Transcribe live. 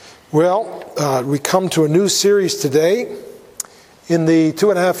Well, we come to a new series today. In the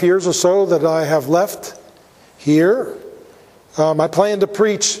 2.5 years or so that I have left here, I plan to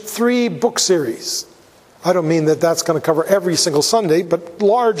preach 3 book series. I don't mean that that's going to cover every single Sunday, but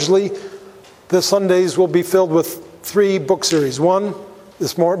largely the Sundays will be filled with 3 book series. One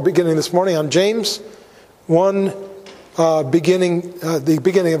beginning this morning on James, one the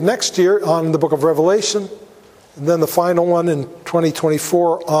beginning of next year on the book of Revelation, and then the final one in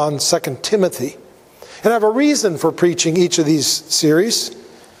 2024 on 2 Timothy. And I have a reason for preaching each of these series.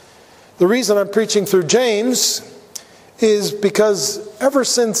 The reason I'm preaching through James is because ever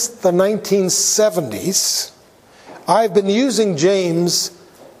since the 1970s, I've been using James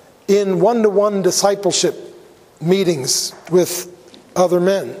in one-to-one discipleship meetings with other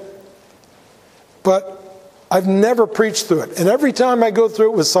men. But I've never preached through it. And every time I go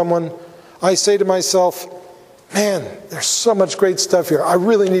through it with someone, I say to myself, man, there's so much great stuff here. I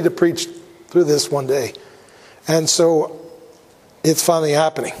really need to preach through this one day. And so it's finally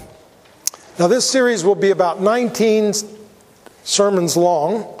happening. Now this series will be about 19 sermons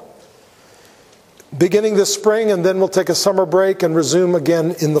long, beginning this spring, and then we'll take a summer break and resume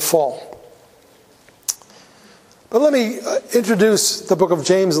again in the fall. But let me introduce the book of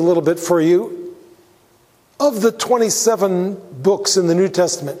James a little bit for you. Of the 27 books in the New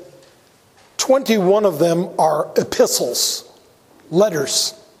Testament, 21 of them are epistles,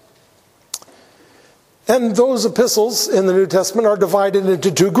 letters. And those epistles in the New Testament are divided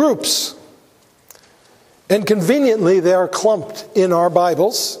into 2 groups. And conveniently, they are clumped in our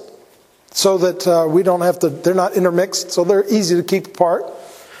Bibles so that we don't have to, they're not intermixed, so they're easy to keep apart.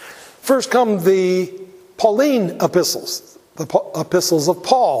 First come the Pauline epistles, the epistles of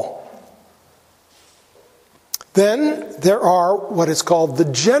Paul. Then there are what is called the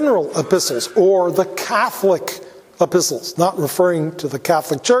general epistles, or the Catholic epistles, not referring to the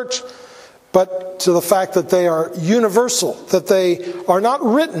Catholic Church, but to the fact that they are universal, that they are not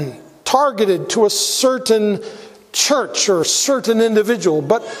written, targeted to a certain church or a certain individual,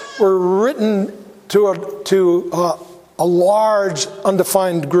 but were written to a large,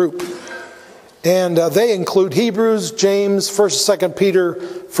 undefined group. And they include Hebrews, James, 1st, 2nd Peter,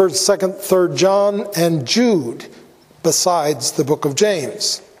 1st, 2nd, 3rd John, and Jude, besides the book of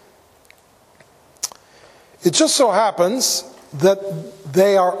James. It just so happens that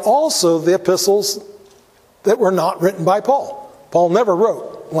they are also the epistles that were not written by Paul. Paul never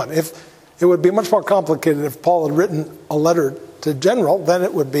wrote one. If it would be much more complicated if Paul had written a letter to general, then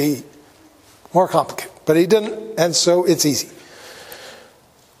it would be more complicated. But he didn't, and so it's easy.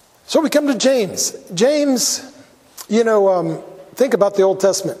 So we come to James. James, think about the Old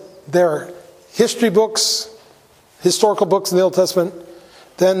Testament. There are history books, historical books in the Old Testament.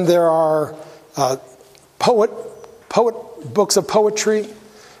 Then there are books of poetry.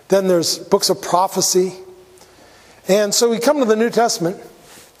 Then there's books of prophecy. And so we come to the New Testament,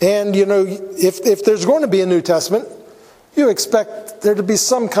 and if there's going to be a New Testament, you expect there to be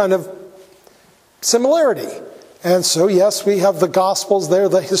some kind of similarity. And so, yes, we have the Gospels there,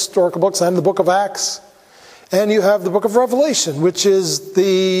 the historical books, and the book of Acts. And you have the book of Revelation, which is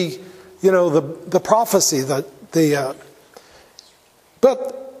the prophecy.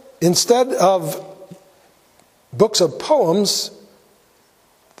 But instead of books of poems,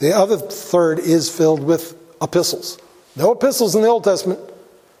 the other third is filled with epistles. No epistles in the Old Testament.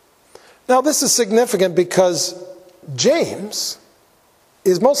 Now, this is significant because James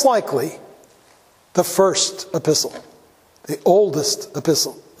is most likely the first epistle, the oldest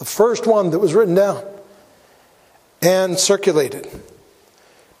epistle, the first one that was written down and circulated.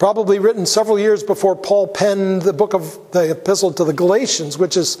 Probably written several years before Paul penned the epistle to the Galatians,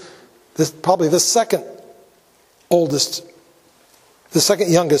 which is probably the second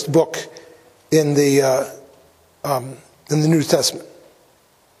youngest book in the New Testament.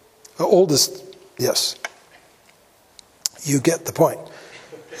 The oldest, yes. You get the point.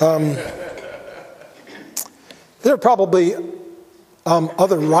 There are probably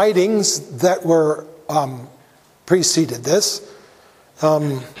other writings that were preceded this.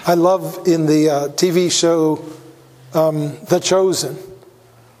 I love in the TV show The Chosen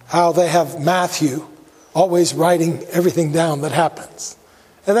how they have Matthew always writing everything down that happens.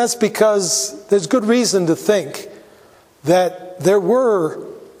 And that's because there's good reason to think that there were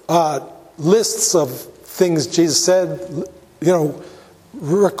lists of things Jesus said,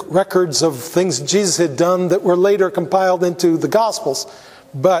 records of things Jesus had done that were later compiled into the Gospels,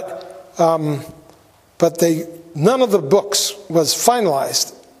 but none of the books was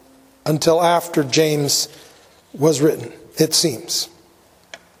finalized until after James was written, it seems.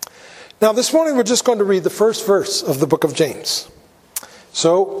 Now, this morning we're just going to read the first verse of the book of James.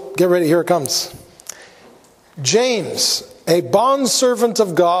 So, get ready, here it comes. James, a bondservant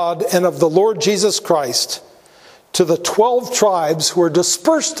of God and of the Lord Jesus Christ, to the 12 tribes who are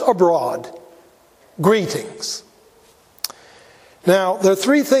dispersed abroad, greetings. Now, there are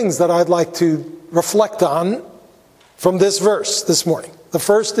three things that I'd like to reflect on from this verse this morning. The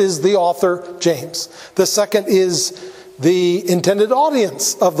first is the author, James. The second is the intended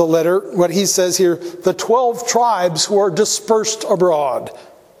audience of the letter, what he says here, the 12 tribes who are dispersed abroad.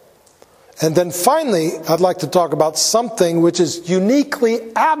 And then finally, I'd like to talk about something which is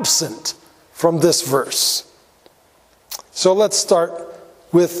uniquely absent from this verse. So let's start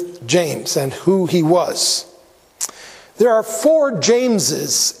with James and who he was. There are 4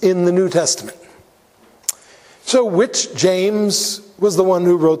 Jameses in the New Testament. So which James was the one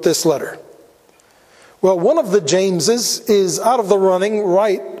who wrote this letter? Well, one of the Jameses is out of the running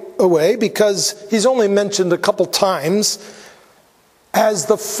right away because he's only mentioned a couple times as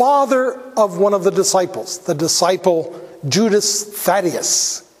the father of one of the disciples, the disciple Judas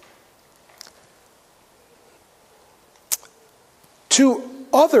Thaddeus. 2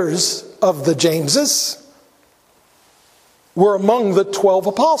 others of the Jameses were among the 12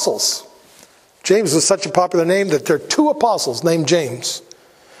 apostles. James was such a popular name that there are 2 apostles named James.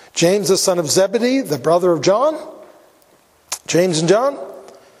 James, the son of Zebedee, the brother of John, James and John,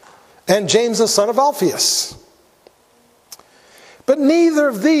 and James, the son of Alphaeus. But neither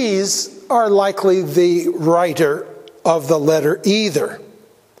of these are likely the writer of the letter either.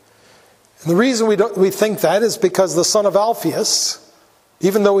 And the reason we think that is because the son of Alphaeus,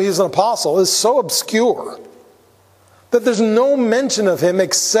 even though he's an apostle, is so obscure that there's no mention of him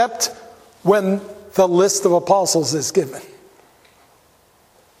except when the list of apostles is given.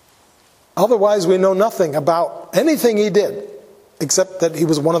 Otherwise, we know nothing about anything he did, except that he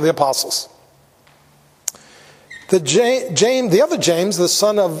was one of the apostles. The other James, the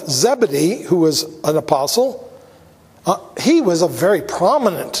son of Zebedee, who was an apostle, he was a very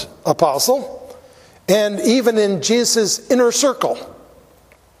prominent apostle, and even in Jesus' inner circle.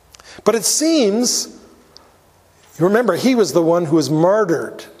 But it seems, you remember, he was the one who was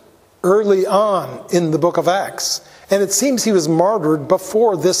martyred early on in the book of Acts. And it seems he was martyred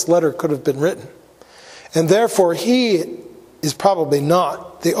before this letter could have been written. And therefore, he is probably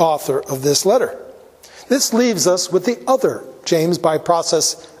not the author of this letter. This leaves us with the other James by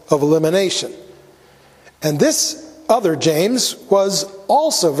process of elimination. And this other James was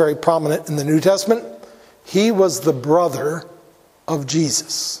also very prominent in the New Testament. He was the brother of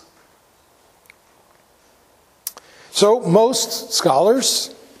Jesus. So most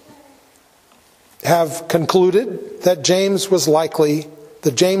scholars have concluded that James was likely,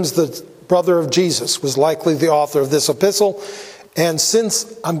 that James, the brother of Jesus, was likely the author of this epistle. And since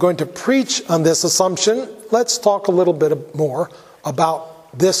I'm going to preach on this assumption, let's talk a little bit more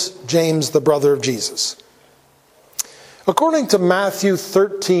about this James, the brother of Jesus. According to Matthew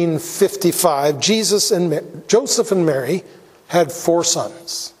 13:55, Joseph and Mary had 4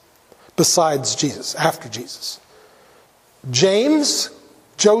 sons besides Jesus, after Jesus. James,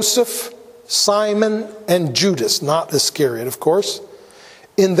 Joseph, Simon, and Judas, not Iscariot, of course,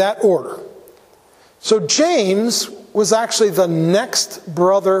 in that order. So James was actually the next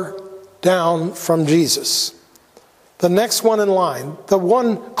brother down from Jesus. The next one in line, the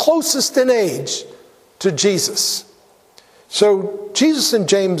one closest in age to Jesus. So Jesus and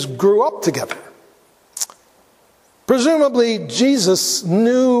James grew up together. Presumably James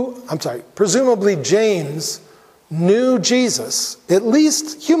knew Jesus, at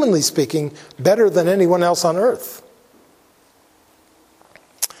least humanly speaking, better than anyone else on earth.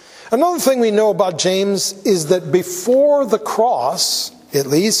 Another thing we know about James is that before the cross, at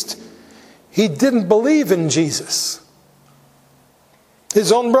least, he didn't believe in Jesus,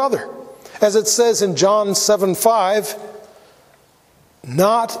 his own brother. As it says in John 7:5,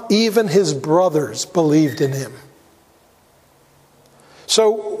 not even his brothers believed in him.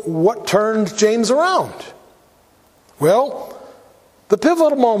 So what turned James around? Well, the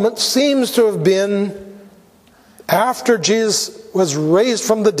pivotal moment seems to have been after Jesus was raised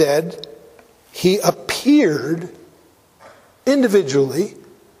from the dead, he appeared individually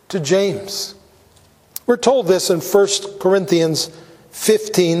to James. We're told this in 1 Corinthians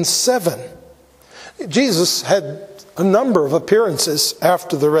 15:7. Jesus had a number of appearances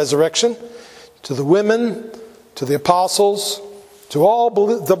after the resurrection to the women, to the apostles, to all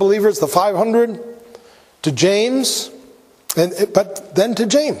the believers, the 500, to James, but then to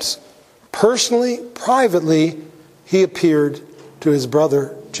James. Personally, privately, he appeared to his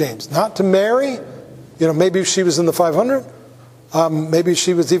brother James. Not to Mary. Maybe she was in the 500. Maybe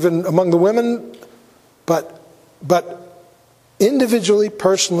she was even among the women. But individually,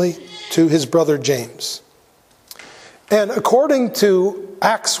 personally, to his brother James. And according to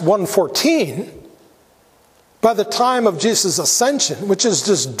Acts 1:14, by the time of Jesus' ascension, which is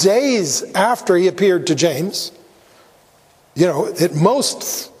just days after he appeared to James, at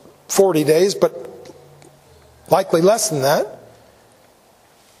most 40 days, but likely less than that,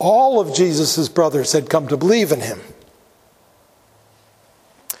 all of Jesus' brothers had come to believe in him.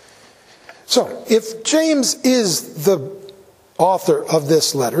 So, if James is the author of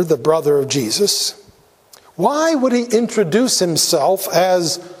this letter, the brother of Jesus, why would he introduce himself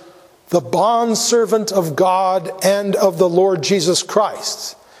as the bondservant of God and of the Lord Jesus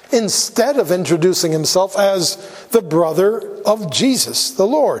Christ, instead of introducing himself as the brother of Jesus, the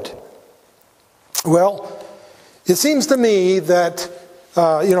Lord? Well, it seems to me that,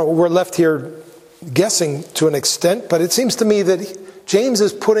 we're left here guessing to an extent, but it seems to me that James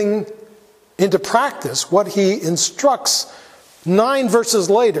is putting into practice what he instructs 9 verses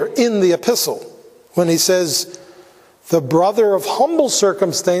later in the epistle, when he says, the brother of humble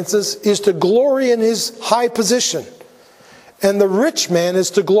circumstances is to glory in his high position, and the rich man is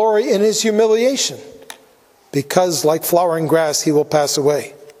to glory in his humiliation, because like flowering grass he will pass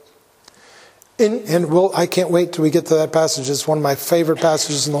away. I can't wait till we get to that passage. It's one of my favorite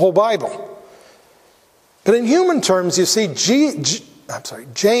passages in the whole Bible. But in human terms, you see,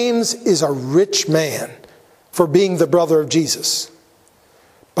 James is a rich man for being the brother of Jesus,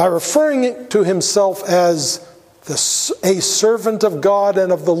 by referring to himself as a servant of God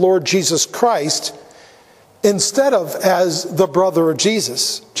and of the Lord Jesus Christ, instead of as the brother of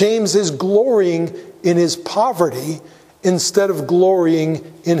Jesus. James is glorying in his poverty instead of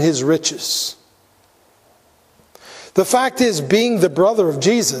glorying in his riches. The fact is, being the brother of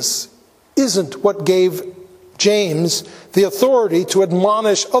Jesus isn't what gave James the authority to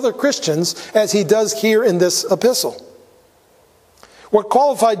admonish other Christians as he does here in this epistle. What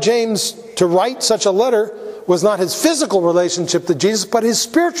qualified James to write such a letter was not his physical relationship to Jesus, but his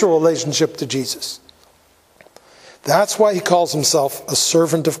spiritual relationship to Jesus. That's why he calls himself a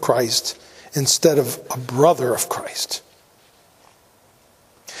servant of Christ instead of a brother of Christ.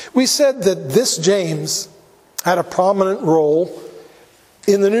 We said that this James had a prominent role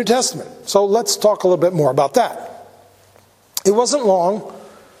in the New Testament. So let's talk a little bit more about that. It wasn't long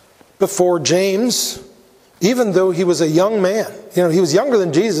before James, even though he was a young man, he was younger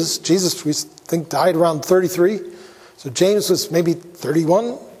than Jesus. Jesus, we think, died around 33. So James was maybe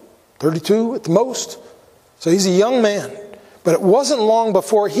 31, 32 at the most. So he's a young man. But it wasn't long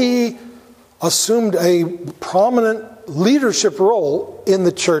before he assumed a prominent leadership role in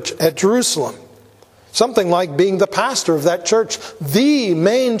the church at Jerusalem. Something like being the pastor of that church, the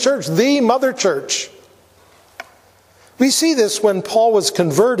main church, the mother church. We see this when Paul was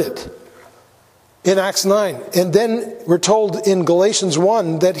converted in Acts 9. And then we're told in Galatians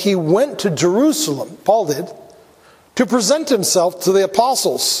 1 that he went to Jerusalem, Paul did, to present himself to the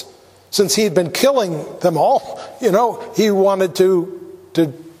apostles. Since he had been killing them all, he wanted to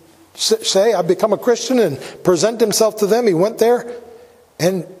say, I've become a Christian, and present himself to them. He went there.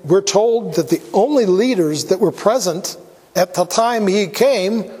 And we're told that the only leaders that were present at the time he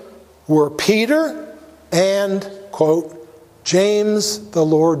came were Peter and, quote, James, the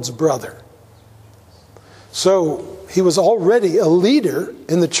Lord's brother. So he was already a leader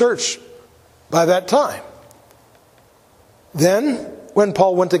in the church by that time. Then, when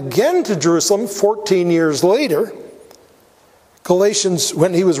Paul went again to Jerusalem 14 years later, Galatians,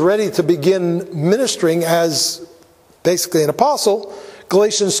 when he was ready to begin ministering as basically an apostle,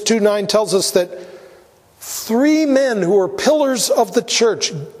 Galatians 2:9 tells us that 3 men who were pillars of the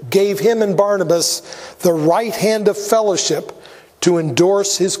church gave him and Barnabas the right hand of fellowship to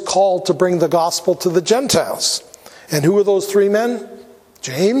endorse his call to bring the gospel to the Gentiles. And who were those 3 men?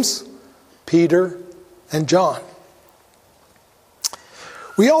 James, Peter, and John.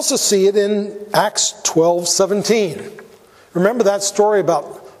 We also see it in Acts 12:17. Remember that story about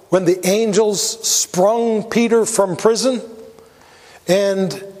when the angels sprung Peter from prison?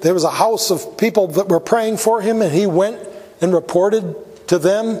 And there was a house of people that were praying for him, and he went and reported to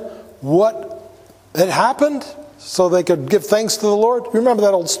them what had happened so they could give thanks to the Lord. Remember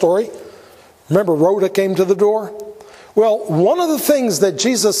that old story? Remember Rhoda came to the door? Well, one of the things that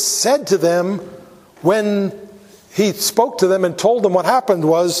Jesus said to them when he spoke to them and told them what happened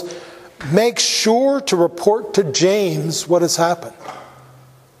was, make sure to report to James what has happened.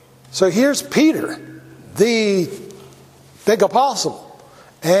 So here's Peter, the big apostle,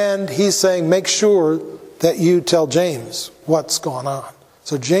 and he's saying, make sure that you tell James what's going on.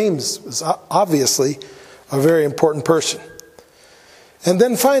 So James is obviously a very important person. And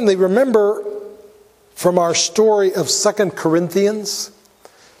then finally, remember from our story of 2 Corinthians,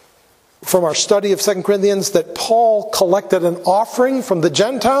 from our study of 2 Corinthians, that Paul collected an offering from the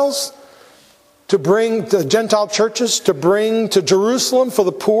Gentiles to bring to Gentile churches, to bring to Jerusalem for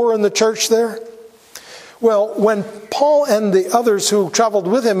the poor in the church there? Well, when Paul and the others who traveled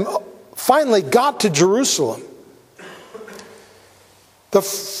with him finally got to Jerusalem,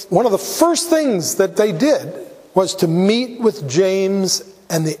 one of the first things that they did was to meet with James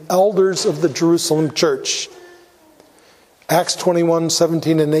and the elders of the Jerusalem church. Acts 21,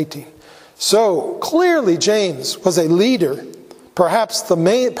 17 and 18. So clearly James was a leader, perhaps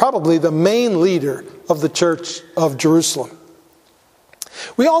probably the main leader of the church of Jerusalem.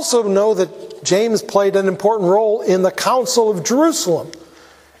 We also know that James played an important role in the Council of Jerusalem,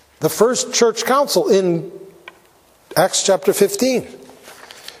 the first church council in Acts chapter 15.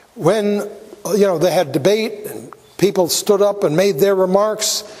 When they had debate and people stood up and made their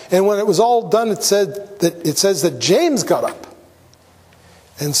remarks, and when it was all done, it says that James got up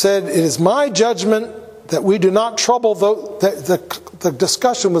and said, "It is my judgment that we do not trouble." The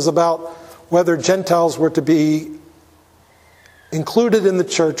discussion was about whether Gentiles were to be included in the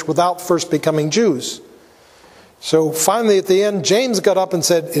church without first becoming Jews. So finally at the end, James got up and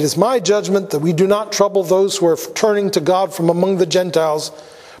said, "It is my judgment that we do not trouble those who are turning to God from among the Gentiles,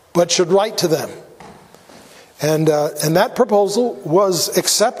 but should write to them." And that proposal was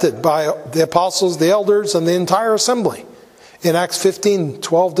accepted by the apostles, the elders, and the entire assembly in Acts 15,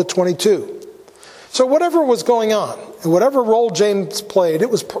 12 to 22. So whatever was going on, and whatever role James played,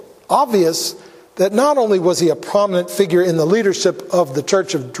 it was obvious that not only was he a prominent figure in the leadership of the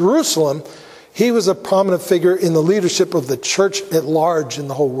church of Jerusalem, he was a prominent figure in the leadership of the church at large in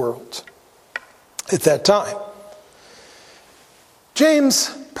the whole world at that time. James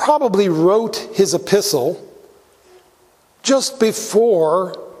probably wrote his epistle just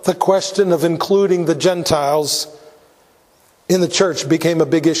before the question of including the Gentiles in the church became a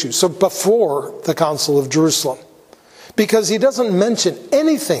big issue. So before the Council of Jerusalem. Because he doesn't mention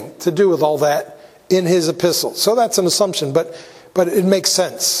anything to do with all that in his epistle. So that's an assumption, but it makes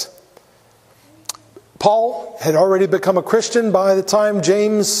sense. Paul had already become a Christian by the time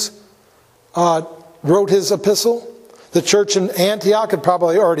James wrote his epistle. The church in Antioch had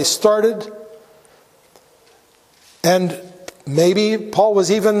probably already started. And maybe Paul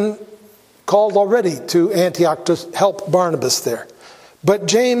was even called already to Antioch to help Barnabas there. But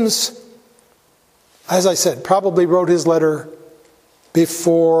James, as I said, probably wrote his letter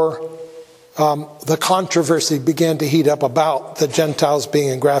before the controversy began to heat up about the Gentiles being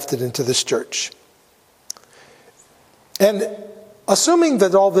engrafted into this church. And assuming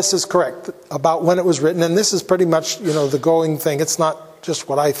that all this is correct about when it was written, and this is pretty much, the going thing, it's not just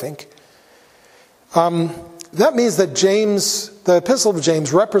what I think. That means that the Epistle of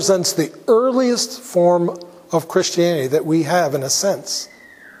James represents the earliest form of Christianity that we have, in a sense.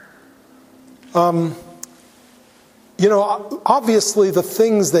 Obviously the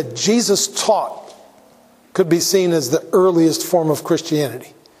things that Jesus taught could be seen as the earliest form of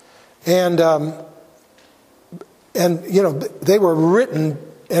Christianity. And they were written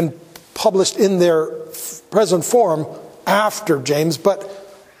and published in their present form after James, but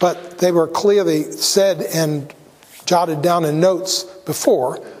they were clearly said and jotted down in notes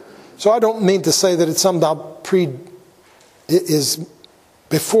before. So I don't mean to say that it somehow is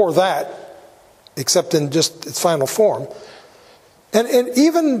before that, except in just its final form. And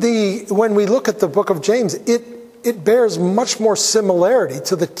even when we look at the book of James, it bears much more similarity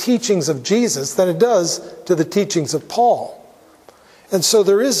to the teachings of Jesus than it does to the teachings of Paul. And so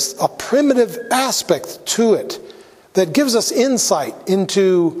there is a primitive aspect to it that gives us insight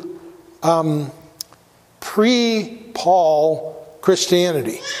into pre-Paul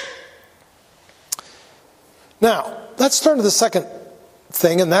Christianity. Now, let's turn to the second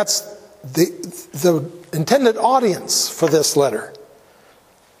thing, and that's the intended audience for this letter.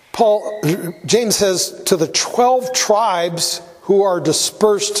 James says, to the 12 tribes who are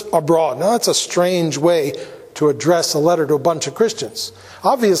dispersed abroad. Now, that's a strange way to address a letter to a bunch of Christians.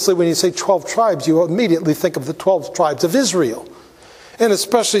 Obviously, when you say 12 tribes, you immediately think of the 12 tribes of Israel. And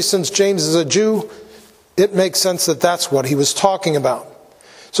especially since James is a Jew, it makes sense that that's what he was talking about.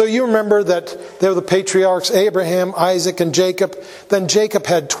 So you remember that there were the patriarchs, Abraham, Isaac, and Jacob. Then Jacob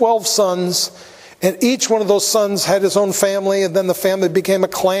had 12 sons, and each one of those sons had his own family, and then the family became a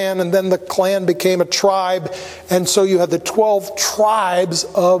clan, and then the clan became a tribe. And so you had the 12 tribes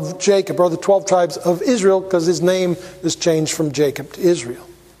of Jacob, or the 12 tribes of Israel, because his name is changed from Jacob to Israel.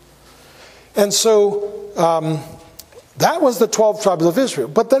 And so that was the 12 tribes of Israel.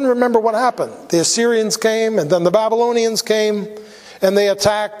 But then remember what happened. The Assyrians came, and then the Babylonians came, and they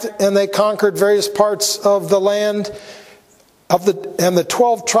attacked and they conquered various parts of the land. And the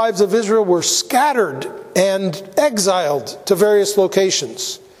 12 tribes of Israel were scattered and exiled to various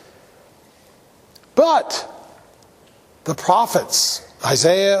locations. But the prophets,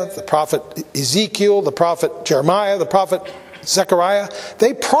 Isaiah, the prophet Ezekiel, the prophet Jeremiah, the prophet Zechariah,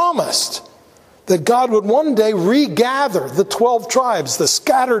 they promised that God would one day regather the 12 tribes, the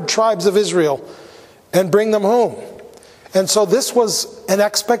scattered tribes of Israel, and bring them home. And so this was an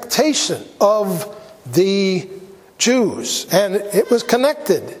expectation of the Jews. And it was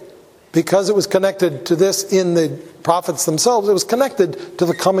connected, because it was connected to this in the prophets themselves, it was connected to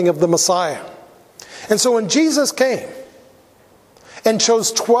the coming of the Messiah. And so when Jesus came and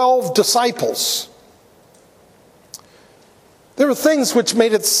chose 12 disciples, there were things which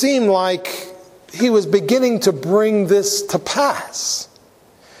made it seem like he was beginning to bring this to pass.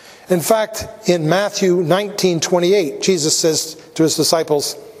 In fact, in Matthew 19:28, Jesus says to his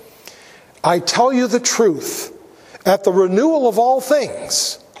disciples, "I tell you the truth, at the renewal of all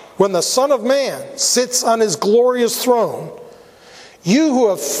things, when the Son of Man sits on his glorious throne, you who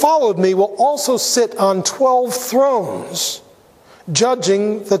have followed me will also sit on 12 thrones,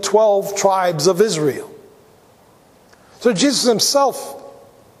 judging the 12 tribes of Israel." So Jesus himself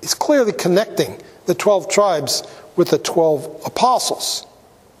is clearly connecting the 12 tribes with the 12 apostles.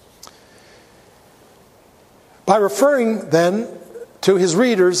 By referring then to his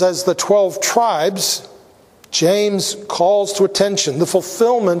readers as the 12 tribes, James calls to attention the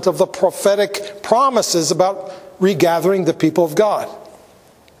fulfillment of the prophetic promises about regathering the people of God.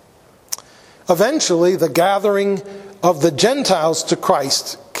 Eventually, the gathering of the Gentiles to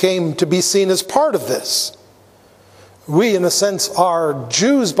Christ came to be seen as part of this. We, in a sense, are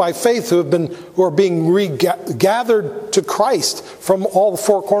Jews by faith who are being regathered to Christ from all the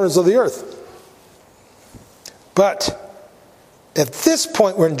four corners of the earth. But at this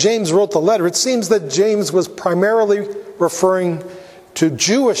point when James wrote the letter, it seems that James was primarily referring to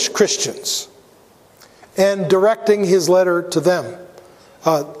Jewish Christians and directing his letter to them,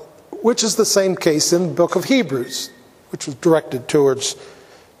 which is the same case in the book of Hebrews, which was directed towards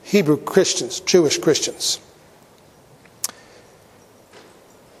Hebrew Christians, Jewish Christians.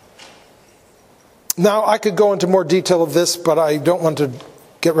 Now, I could go into more detail of this, but I don't want to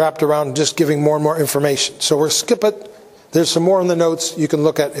get wrapped around just giving more and more information. So we'll skip it. There's some more in the notes you can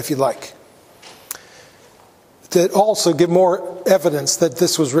look at if you'd like, to also give more evidence that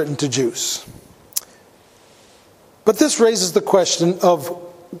this was written to Jews. But this raises the question of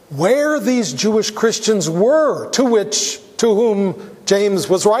where these Jewish Christians were to whom James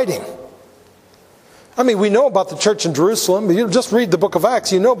was writing. I mean, we know about the church in Jerusalem. You just read the book of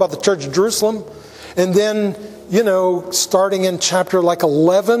Acts, you know about the church in Jerusalem. And then, starting in chapter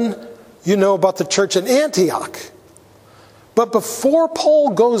 11, you know about the church in Antioch. But before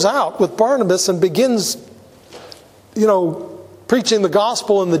Paul goes out with Barnabas and begins, preaching the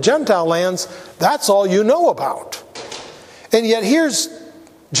gospel in the Gentile lands, that's all you know about. And yet here's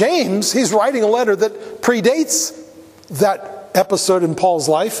James, he's writing a letter that predates that episode in Paul's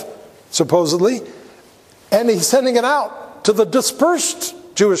life, supposedly, and he's sending it out to the dispersed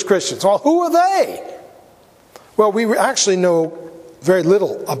Jewish Christians. Well, who are they? Well, we actually know very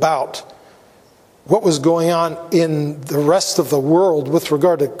little about what was going on in the rest of the world with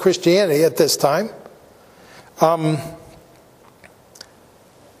regard to Christianity at this time.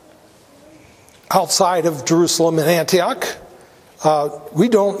 Outside of Jerusalem and Antioch, we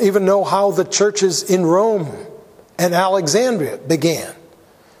don't even know how the churches in Rome and Alexandria began.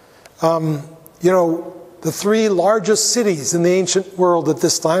 The three largest cities in the ancient world at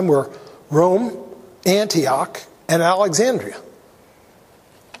this time were Rome, Antioch, and Alexandria.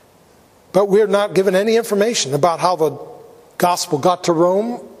 But we're not given any information about how the gospel got to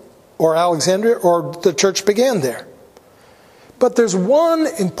Rome or Alexandria or the church began there. But there's one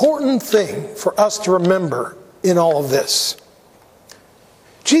important thing for us to remember in all of this.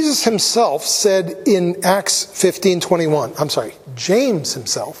 Jesus himself said in Acts 15:21, James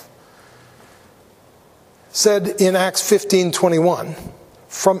himself said in Acts 15:21,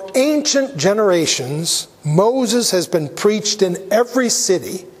 "From ancient generations, Moses has been preached in every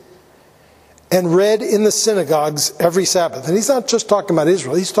city and read in the synagogues every Sabbath." And he's not just talking about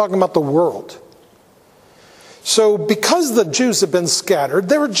Israel, he's talking about the world. So because the Jews have been scattered,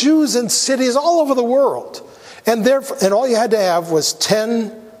 there were Jews in cities all over the world. And all you had to have was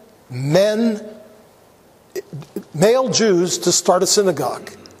 10 male Jews to start a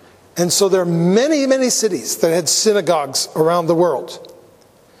synagogue. And so there are many, many cities that had synagogues around the world.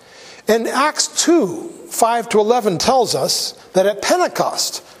 And Acts 2:5-11 tells us that at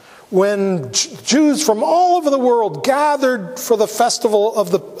Pentecost, when Jews from all over the world gathered for the festival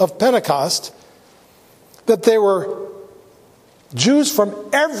of Pentecost, that there were Jews from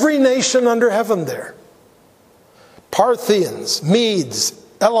every nation under heaven there. Parthians, Medes,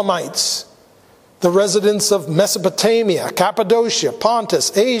 Elamites, the residents of Mesopotamia, Cappadocia,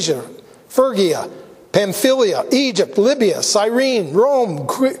 Pontus, Asia, Phrygia, Pamphylia, Egypt, Libya, Cyrene, Rome,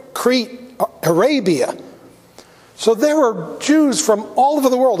 Crete, Arabia. So there were Jews from all over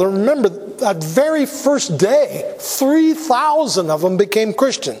the world. And remember, that very first day, 3,000 of them became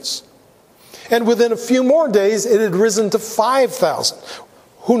Christians. And within a few more days, it had risen to 5,000.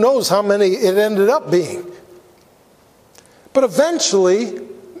 Who knows how many it ended up being. But eventually,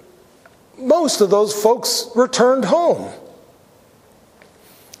 most of those folks returned home.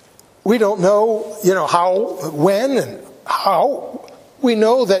 We don't know, how, when, and how. We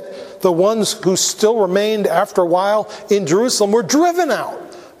know that the ones who still remained after a while in Jerusalem were driven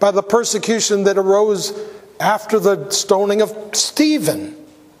out by the persecution that arose after the stoning of Stephen.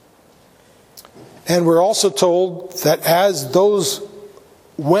 And we're also told that as those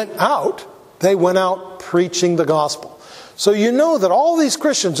went out, they went out preaching the gospel. So you know that all these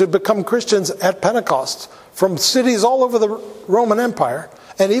Christians who become Christians at Pentecost from cities all over the Roman Empire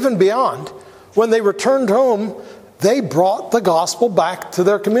and even beyond, when they returned home, they brought the gospel back to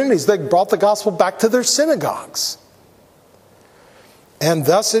their communities. They brought the gospel back to their synagogues. And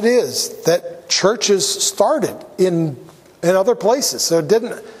thus it is that churches started in other places. So it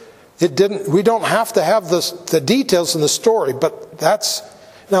didn't. We don't have to have the details in the story, but that's.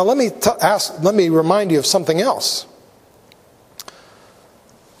 Now let me remind you of something else.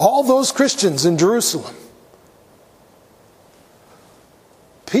 All those Christians in Jerusalem,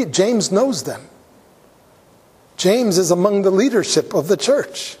 James knows them. James is among the leadership of the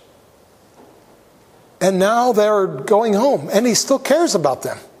church. And now they're going home, and he still cares about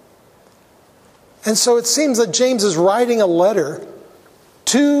them. And so it seems that James is writing a letter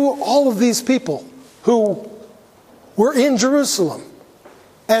to all of these people who were in Jerusalem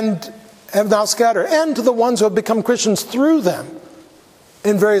and have now scattered, and to the ones who have become Christians through them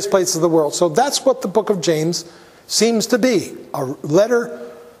in various places of the world. So that's what the book of James seems to be, a letter.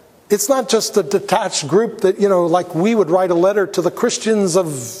 It's not just a detached group that, like we would write a letter to the Christians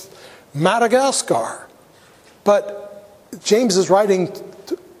of Madagascar. But James is writing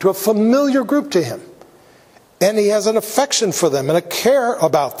to a familiar group to him. And he has an affection for them and a care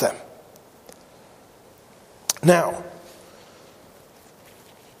about them. Now,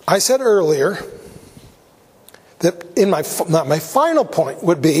 I said earlier that my final point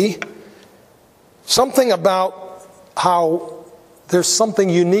would be something about how there's something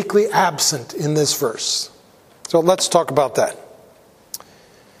uniquely absent in this verse. So let's talk about that.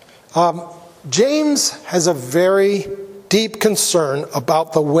 James has a very deep concern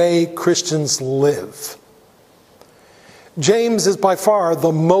about the way Christians live. James is by far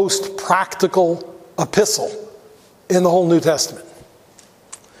the most practical epistle in the whole New Testament.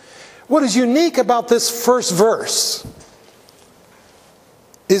 What is unique about this first verse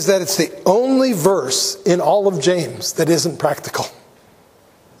is that it's the only verse in all of James that isn't practical.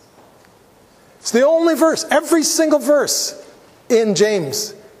 It's the only verse. Every single verse in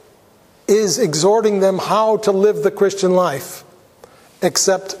James is exhorting them how to live the Christian life,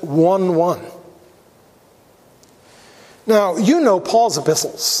 except one. Now, you know Paul's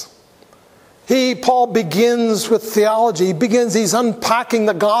epistles. Paul begins with theology. He's unpacking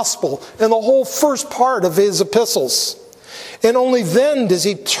the gospel in the whole first part of his epistles. And only then does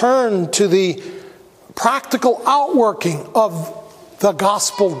he turn to the practical outworking of the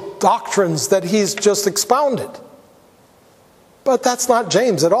gospel doctrines that he's just expounded. But that's not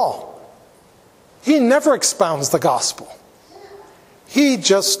James at all. He never expounds the gospel. He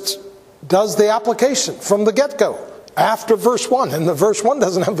just does the application from the get-go after verse 1. And the verse 1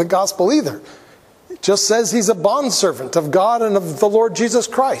 doesn't have the gospel either. It just says he's a bondservant of God and of the Lord Jesus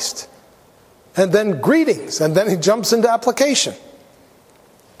Christ. And then greetings, and then he jumps into application.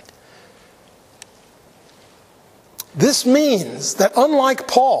 This means that unlike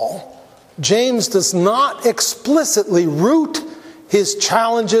Paul, James does not explicitly root his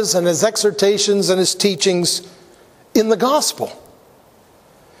challenges and his exhortations and his teachings in the gospel.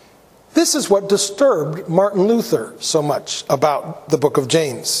 This is what disturbed Martin Luther so much about the book of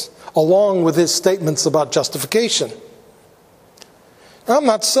James, along with his statements about justification. Now, I'm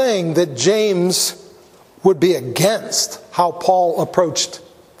not saying that James would be against how Paul approached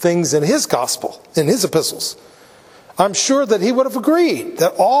things in his gospel, in his epistles. I'm sure that he would have agreed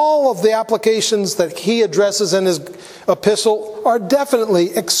that all of the applications that he addresses in his epistle are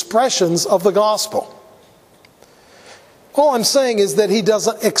definitely expressions of the gospel. All I'm saying is that he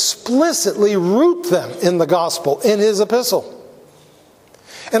doesn't explicitly root them in the gospel in his epistle.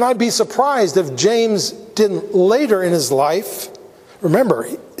 And I'd be surprised if James didn't later in his life, remember,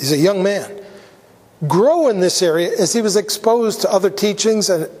 he's a young man, grow in this area as he was exposed to other teachings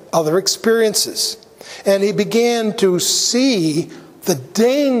and other experiences. And he began to see the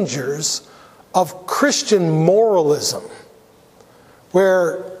dangers of Christian moralism,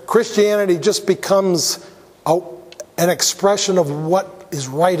 where Christianity just becomes an expression of what is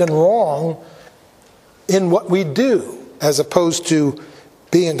right and wrong in what we do, as opposed to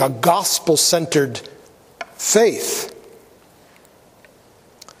being a gospel-centered faith.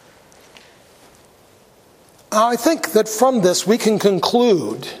 I think that from this we can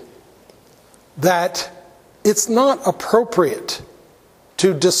conclude that it's not appropriate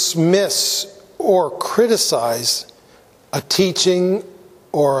to dismiss or criticize a teaching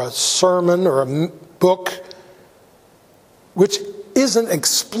or a sermon or a book which isn't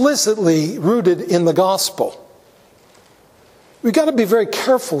explicitly rooted in the gospel. We've got to be very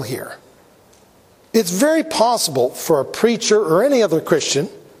careful here. It's very possible for a preacher or any other Christian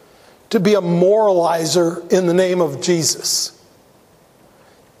to be a moralizer in the name of Jesus.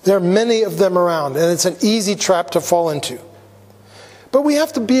 There are many of them around, and it's an easy trap to fall into. But we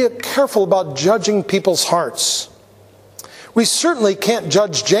have to be careful about judging people's hearts. We certainly can't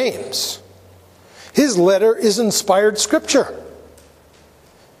judge James. His letter is inspired scripture.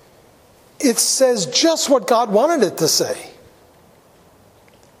 It says just what God wanted it to say.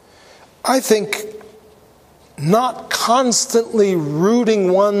 I think not constantly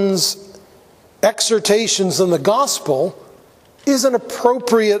rooting one's exhortations in the gospel is an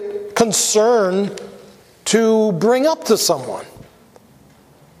appropriate concern to bring up to someone.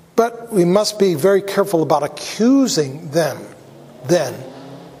 But we must be very careful about accusing them then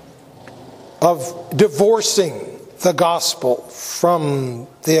of divorcing the gospel from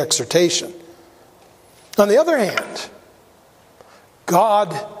the exhortation. On the other hand,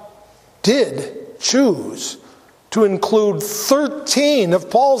 God did choose to include 13 of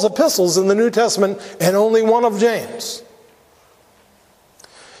Paul's epistles in the New Testament and only one of James.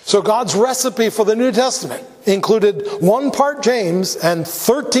 So God's recipe for the New Testament included 1 part James and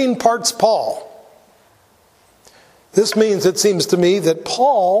 13 parts Paul. This means, it seems to me, that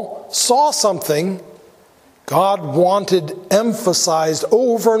Paul saw something God wanted emphasized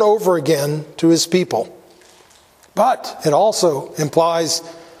over and over again to his people. But it also implies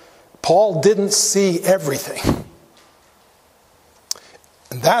Paul didn't see everything.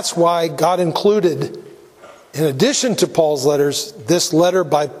 And that's why God included, in addition to Paul's letters, this letter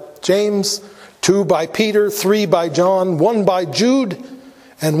by James, 2 by Peter, 3 by John, 1 by Jude,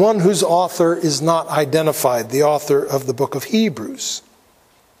 and one whose author is not identified, the author of the book of Hebrews.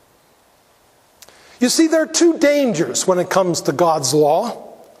 You see, there are 2 dangers when it comes to God's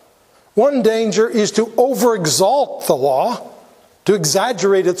law. One danger is to overexalt the law, to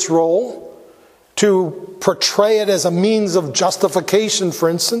exaggerate its role, to portray it as a means of justification, for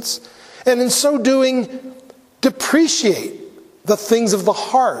instance, and in so doing, depreciate the things of the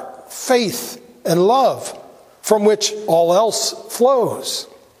heart, faith and love, from which all else flows.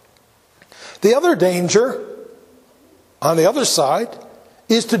 The other danger, on the other side,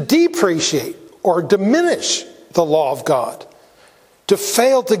 is to depreciate or diminish the law of God, to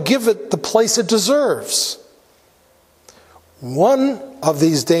fail to give it the place it deserves. One of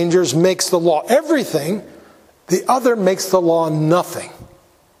these dangers makes the law everything, the other makes the law nothing.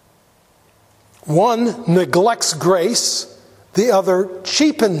 One neglects grace, the other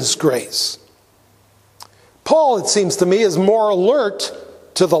cheapens grace. Paul, it seems to me, is more alert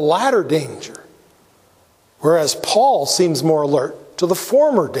to the latter danger, whereas Paul seems more alert to the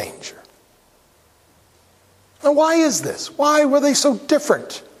former danger. Now, why is this? Why were they so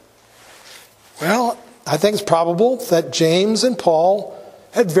different? Well, I think it's probable that James and Paul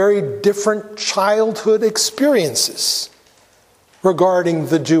had very different childhood experiences regarding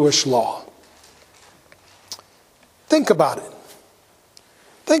the Jewish law. Think about it.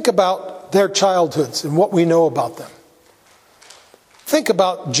 Think about their childhoods and what we know about them. Think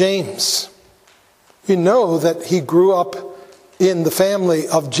about James. We know that he grew up in the family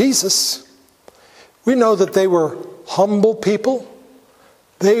of Jesus. We know that they were humble people.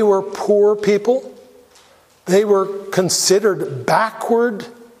 They were poor people. They were considered backward.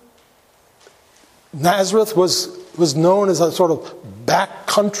 Nazareth was known as a sort of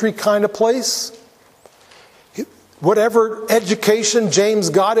backcountry kind of place. Whatever education James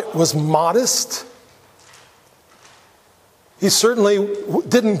got, it was modest. He certainly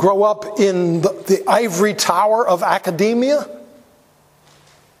didn't grow up in the ivory tower of academia.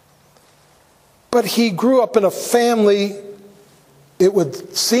 But he grew up in a family, it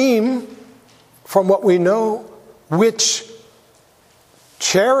would seem, from what we know, which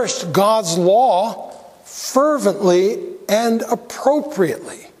cherished God's law fervently and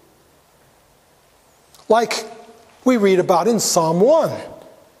appropriately. Like we read about in Psalm 1.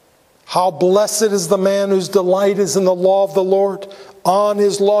 How blessed is the man whose delight is in the law of the Lord. On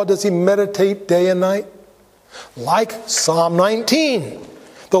his law does he meditate day and night. Like Psalm 19.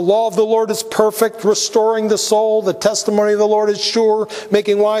 The law of the Lord is perfect, restoring the soul. The testimony of the Lord is sure,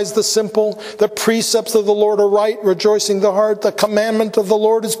 making wise the simple. The precepts of the Lord are right, rejoicing the heart. The commandment of the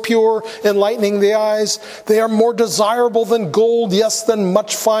Lord is pure, enlightening the eyes. They are more desirable than gold, yes, than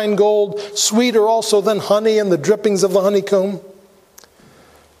much fine gold. Sweeter also than honey and the drippings of the honeycomb.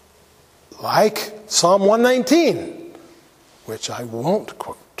 Like Psalm 119, which I won't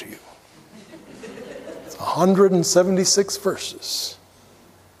quote to you. It's 176 verses.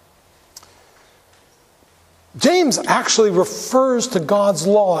 James actually refers to God's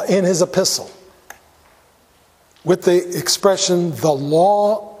law in his epistle with the expression, the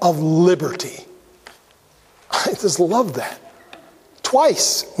law of liberty. I just love that.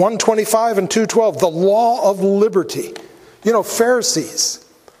 Twice, 125 and 212, the law of liberty. You know, Pharisees,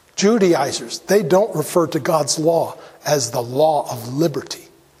 Judaizers, they don't refer to God's law as the law of liberty.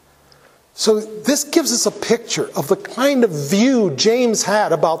 So this gives us a picture of the kind of view James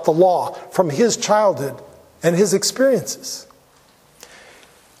had about the law from his childhood and his experiences.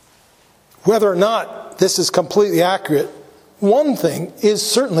 Whether or not this is completely accurate, one thing is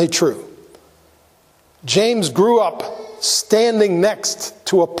certainly true. James grew up standing next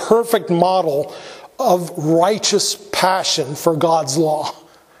to a perfect model of righteous passion for God's law,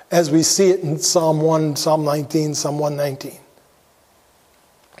 as we see it in Psalm 1, Psalm 19, Psalm 119.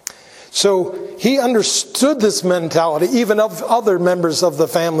 So he understood this mentality, even of other members of the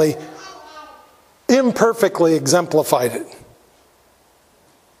family, imperfectly exemplified it.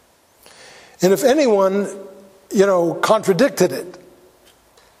 And if anyone, contradicted it,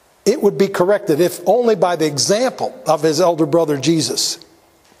 it would be corrected, if only by the example of his elder brother Jesus.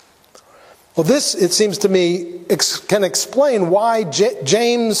 Well, this, it seems to me, can explain why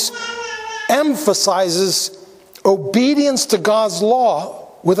James emphasizes obedience to God's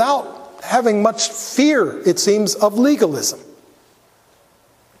law without having much fear, it seems, of legalism.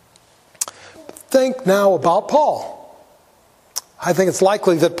 Think now about Paul. I think it's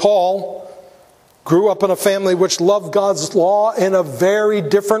likely that Paul grew up in a family which loved God's law in a very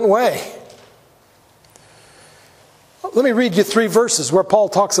different way. Let me read you 3 verses where Paul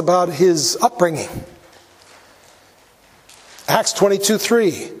talks about his upbringing. Acts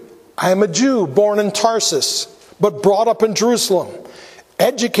 22:3. I am a Jew born in Tarsus, but brought up in Jerusalem,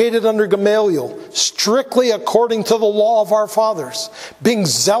 educated under Gamaliel, strictly according to the law of our fathers, being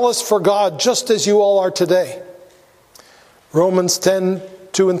zealous for God, just as you all are today. Romans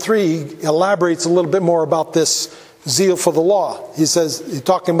 10:2 and 3 elaborates a little bit more about this zeal for the law. He says, he's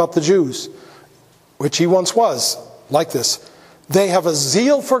talking about the Jews, which he once was, like this. They have a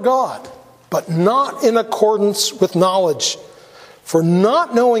zeal for God, but not in accordance with knowledge. For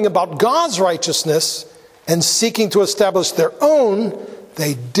not knowing about God's righteousness and seeking to establish their own,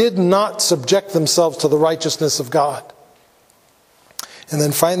 they did not subject themselves to the righteousness of God. And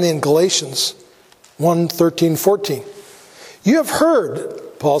then finally in Galatians 1:13-14. You have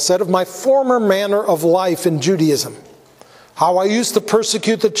heard, Paul said, of my former manner of life in Judaism, how I used to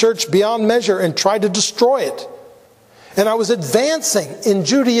persecute the church beyond measure and try to destroy it. And I was advancing in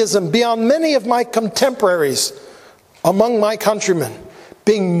Judaism beyond many of my contemporaries among my countrymen,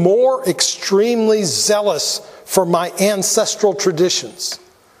 being more extremely zealous for my ancestral traditions.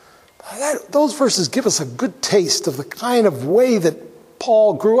 Those verses give us a good taste of the kind of way that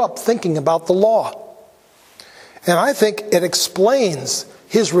Paul grew up thinking about the law. And I think it explains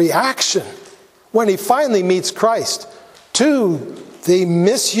his reaction when he finally meets Christ to the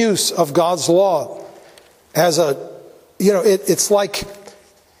misuse of God's law as it's like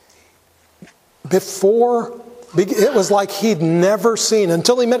before, it was like he'd never seen,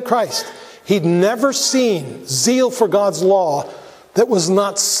 until he met Christ, he'd never seen zeal for God's law that was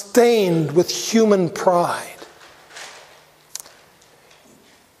not stained with human pride.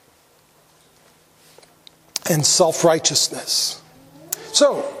 And self-righteousness.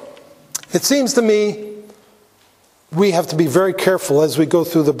 So, it seems to me we have to be very careful as we go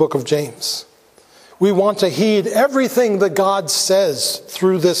through the book of James. We want to heed everything that God says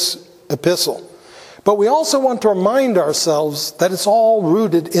through this epistle. But we also want to remind ourselves that it's all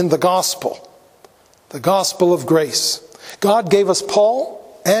rooted in the gospel of grace. God gave us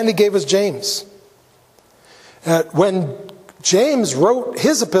Paul and he gave us James. When James wrote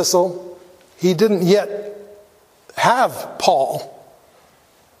his epistle, He didn't yet have Paul,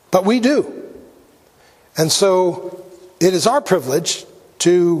 but we do. And so it is our privilege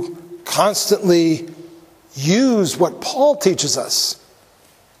to constantly use what Paul teaches us,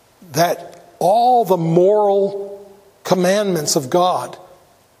 that all the moral commandments of God,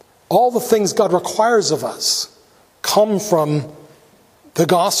 all the things God requires of us, come from the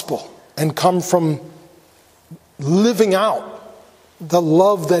gospel and come from living out the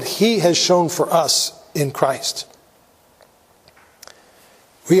love that He has shown for us in Christ.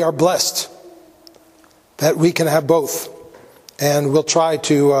 We are blessed that we can have both, and we'll try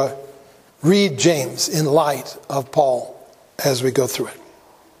to read James in light of Paul as we go through it.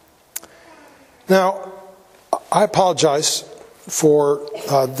 Now, I apologize for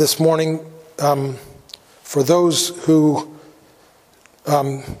this morning, for those who,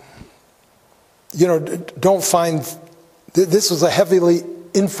 don't find this was a heavily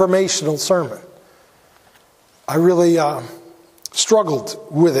informational sermon. I really struggled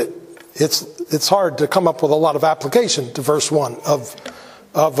with it. It's hard to come up with a lot of application to verse 1 of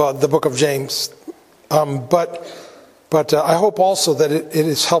the book of James, but I hope also that it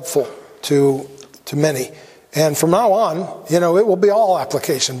is helpful to many. And from now on, it will be all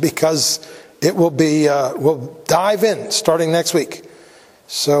application, because it will be we'll dive in starting next week.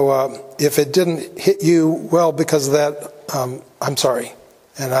 So if it didn't hit you well because of that, I'm sorry,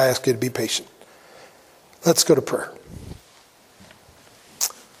 and I ask you to be patient. Let's go to prayer.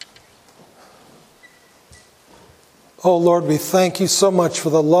 Oh Lord, we thank you so much for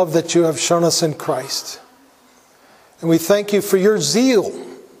the love that you have shown us in Christ. And we thank you for your zeal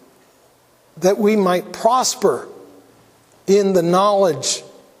that we might prosper in the knowledge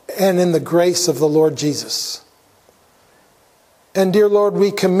and in the grace of the Lord Jesus. And dear Lord,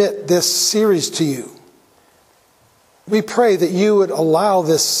 we commit this series to you. We pray that you would allow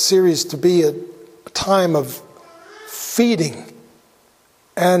this series to be a time of feeding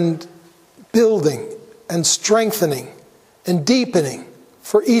and building and strengthening and deepening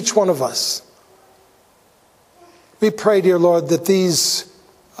for each one of us. We pray, dear Lord, that these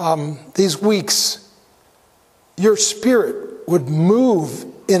weeks, your Spirit would move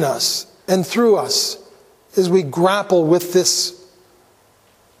in us and through us as we grapple with this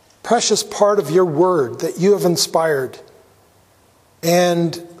precious part of your word that you have inspired,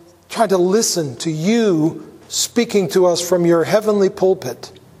 and try to listen to you speaking to us from your heavenly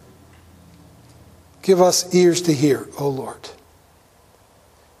pulpit. Give us ears to hear, O Lord.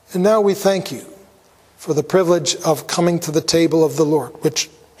 And now we thank you for the privilege of coming to the table of the Lord,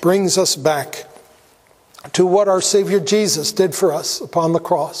 which brings us back to what our Savior Jesus did for us upon the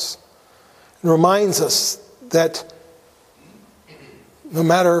cross, and reminds us that no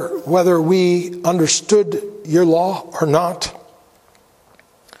matter whether we understood your law or not,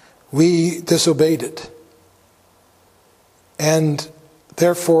 we disobeyed it. And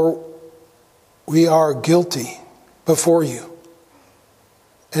therefore, we are guilty before you.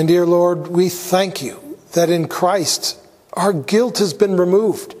 And dear Lord, we thank you that in Christ our guilt has been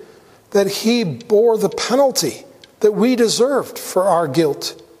removed, that He bore the penalty that we deserved for our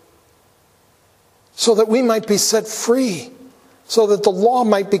guilt, so that we might be set free, so that the law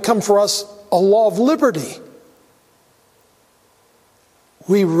might become for us a law of liberty.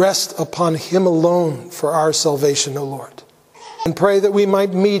 We rest upon Him alone for our salvation, O Lord, and pray that we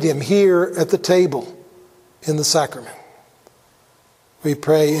might meet Him here at the table in the sacrament. We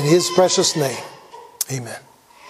pray in His precious name. Amen.